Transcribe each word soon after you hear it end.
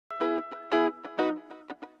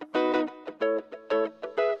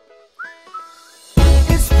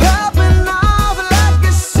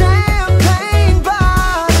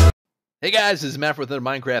Hey guys, this is Matt with another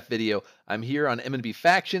Minecraft video. I'm here on M&B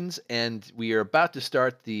Factions, and we are about to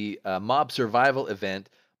start the mob survival event.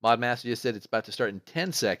 Modmaster just said it's about to start in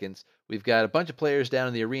 10 seconds. We've got a bunch of players down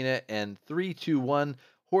in the arena, and 3, 2, 1,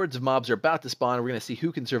 hordes of mobs are about to spawn. We're going to see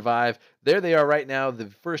who can survive. There they are right now.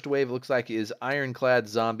 The first wave, it looks like, is ironclad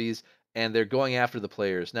zombies, and they're going after the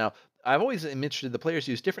players. Now, I've always been interested, the players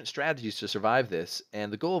use different strategies to survive this,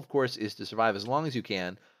 and the goal, of course, is to survive as long as you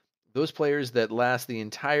can. Those players that last the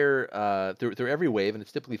entire through every wave, and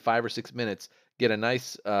it's typically 5 or 6 minutes, get a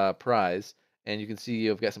nice prize. And you can see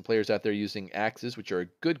you've got some players out there using axes, which are a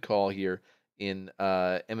good call here in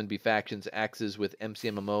M&B factions. Axes with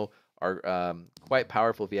MCMMO are quite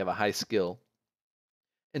powerful if you have a high skill.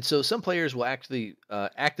 And so some players will actually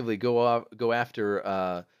actively go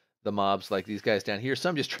after the mobs, like these guys down here.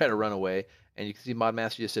 Some just try to run away, and you can see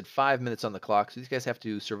Modmaster just said 5 minutes on the clock. So these guys have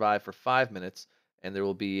to survive for 5 minutes, and there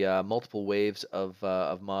will be multiple waves of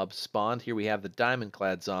mobs spawned. Here we have the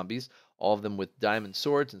diamond-clad zombies, all of them with diamond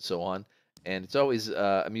swords and so on. And it's always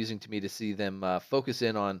amusing to me to see them focus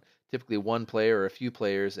in on typically one player or a few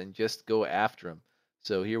players and just go after them.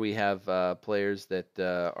 So here we have players that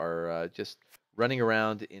are just running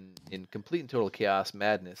around in complete and total chaos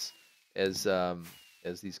madness as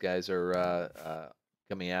these guys are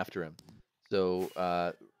coming after him.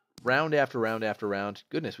 So round after round after round,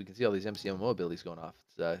 goodness, we can see all these MCMO abilities going off.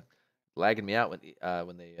 It's lagging me out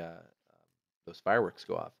when they those fireworks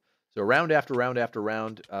go off. So round after round after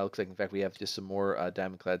round, looks like in fact we have just some more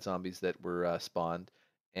diamond-clad zombies that were spawned,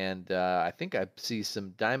 and I think I see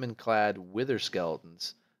some diamond-clad wither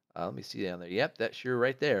skeletons. Let me see down there. Yep, that's sure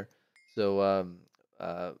right there. So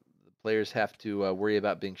the players have to worry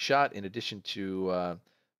about being shot in addition to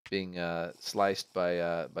being sliced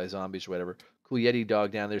by zombies or whatever. Cool Yeti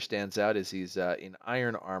dog down there stands out as he's in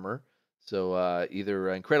iron armor. So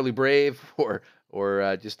either incredibly brave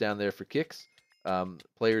or just down there for kicks.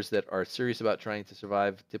 Players that are serious about trying to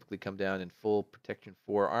survive typically come down in full protection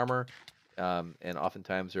 4 armor, and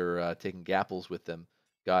oftentimes are taking gapples with them,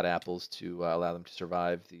 god apples, to allow them to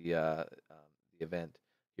survive the event.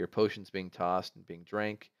 Here, potions being tossed and being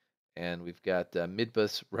drank, and we've got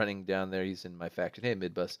Midbus running down there. He's in my faction. Hey,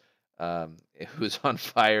 Midbus, who's on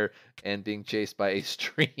fire and being chased by a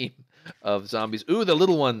stream of zombies. Ooh, the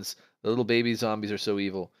little ones, the little baby zombies are so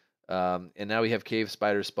evil. And now we have cave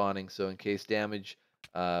spiders spawning, so in case damage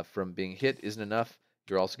from being hit isn't enough,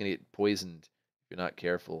 you're also going to get poisoned if you're not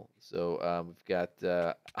careful. So we've got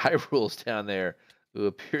Hyrule's down there, who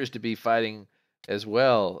appears to be fighting as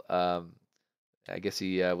well. I guess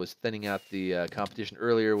he was thinning out the competition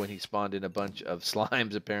earlier when he spawned in a bunch of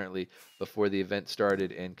slimes, apparently, before the event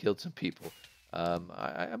started and killed some people.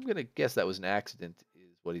 I'm going to guess that was an accident,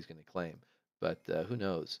 is what he's going to claim, but who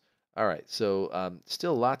knows? All right, so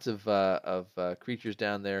still lots of creatures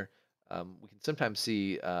down there. We can sometimes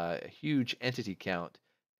see a huge entity count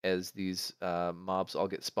as these mobs all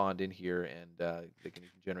get spawned in here, and they can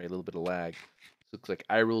generate a little bit of lag. So looks like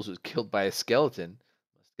Irules was killed by a skeleton.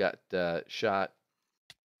 Must got shot.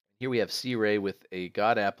 Here we have Sea Ray with a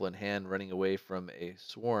God Apple in hand, running away from a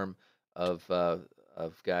swarm of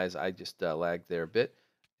guys. I just lagged there a bit,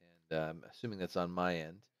 and I'm assuming that's on my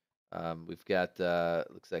end. We've got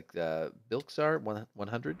looks like Bilksar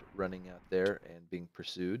 100 running out there and being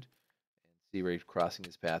pursued, and Sea Ray crossing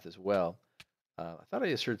his path as well. I thought I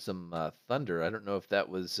just heard some thunder. I don't know if that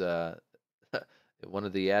was one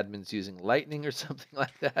of the admins using lightning or something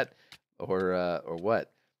like that, or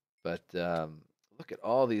what. But look at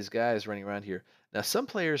all these guys running around here. Now, some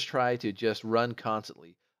players try to just run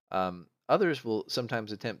constantly. Others will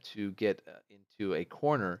sometimes attempt to get into a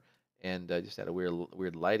corner and just had a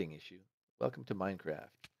weird lighting issue. Welcome to Minecraft,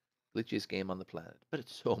 glitchiest game on the planet, but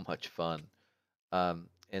it's so much fun. And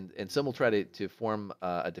some will try to form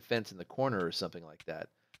a defense in the corner or something like that.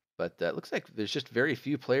 But it looks like there's just very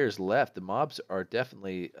few players left. The mobs are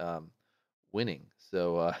definitely winning.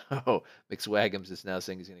 So, oh, McSwagums is now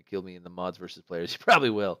saying he's going to kill me in the mods versus players. He probably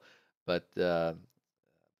will, but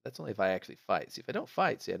that's only if I actually fight. See, if I don't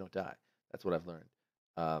fight, see, I don't die. That's what I've learned.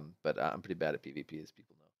 But I'm pretty bad at PvP, as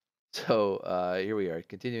people know. So here we are,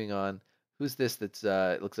 continuing on. Who's this? That's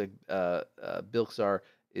it looks like Bilksar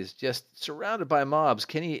is just surrounded by mobs.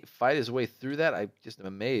 Can he fight his way through that? I just am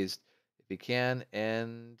amazed if he can,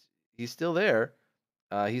 and he's still there.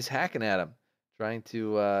 He's hacking at him, trying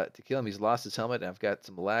to kill him. He's lost his helmet, and I've got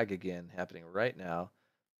some lag again happening right now.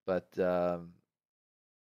 But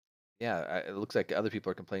yeah, it looks like other people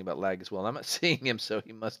are complaining about lag as well. I'm not seeing him, so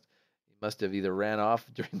he must have either ran off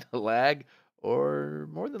during the lag, or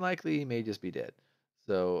more than likely he may just be dead.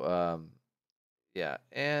 So yeah,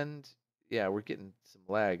 and yeah, we're getting some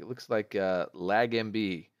lag. It looks like lag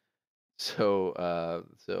MB. So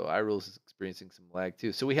iRules is experiencing some lag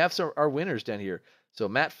too. So we have some our winners down here. So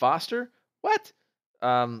Matt Foster, what?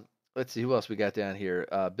 Um, let's see who else we got down here.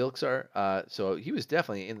 Bilksar. So he was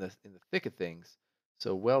definitely in the thick of things.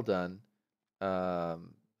 So well done.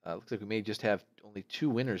 Looks like we may just have only two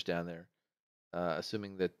winners down there.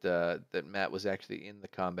 Assuming that Matt was actually in the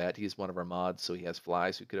combat. He's one of our mods, so he has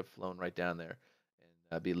flies. We could have flown right down there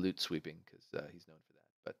and be loot sweeping because he's known for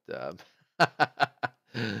that.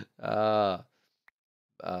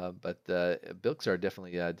 But Bilksar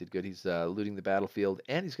definitely did good. He's looting the battlefield,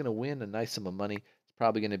 and he's going to win a nice sum of money. It's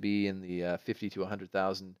probably going to be in the 50 to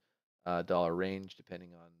 $100,000 dollar range,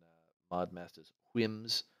 depending on Modmaster's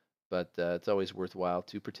whims. But it's always worthwhile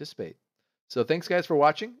to participate. So thanks, guys, for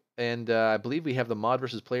watching. And I believe we have the mod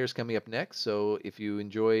versus players coming up next. So if you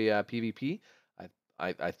enjoy PvP,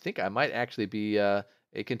 I think I might actually be a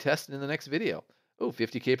contestant in the next video. Oh,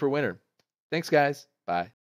 50K per winner. Thanks, guys. Bye.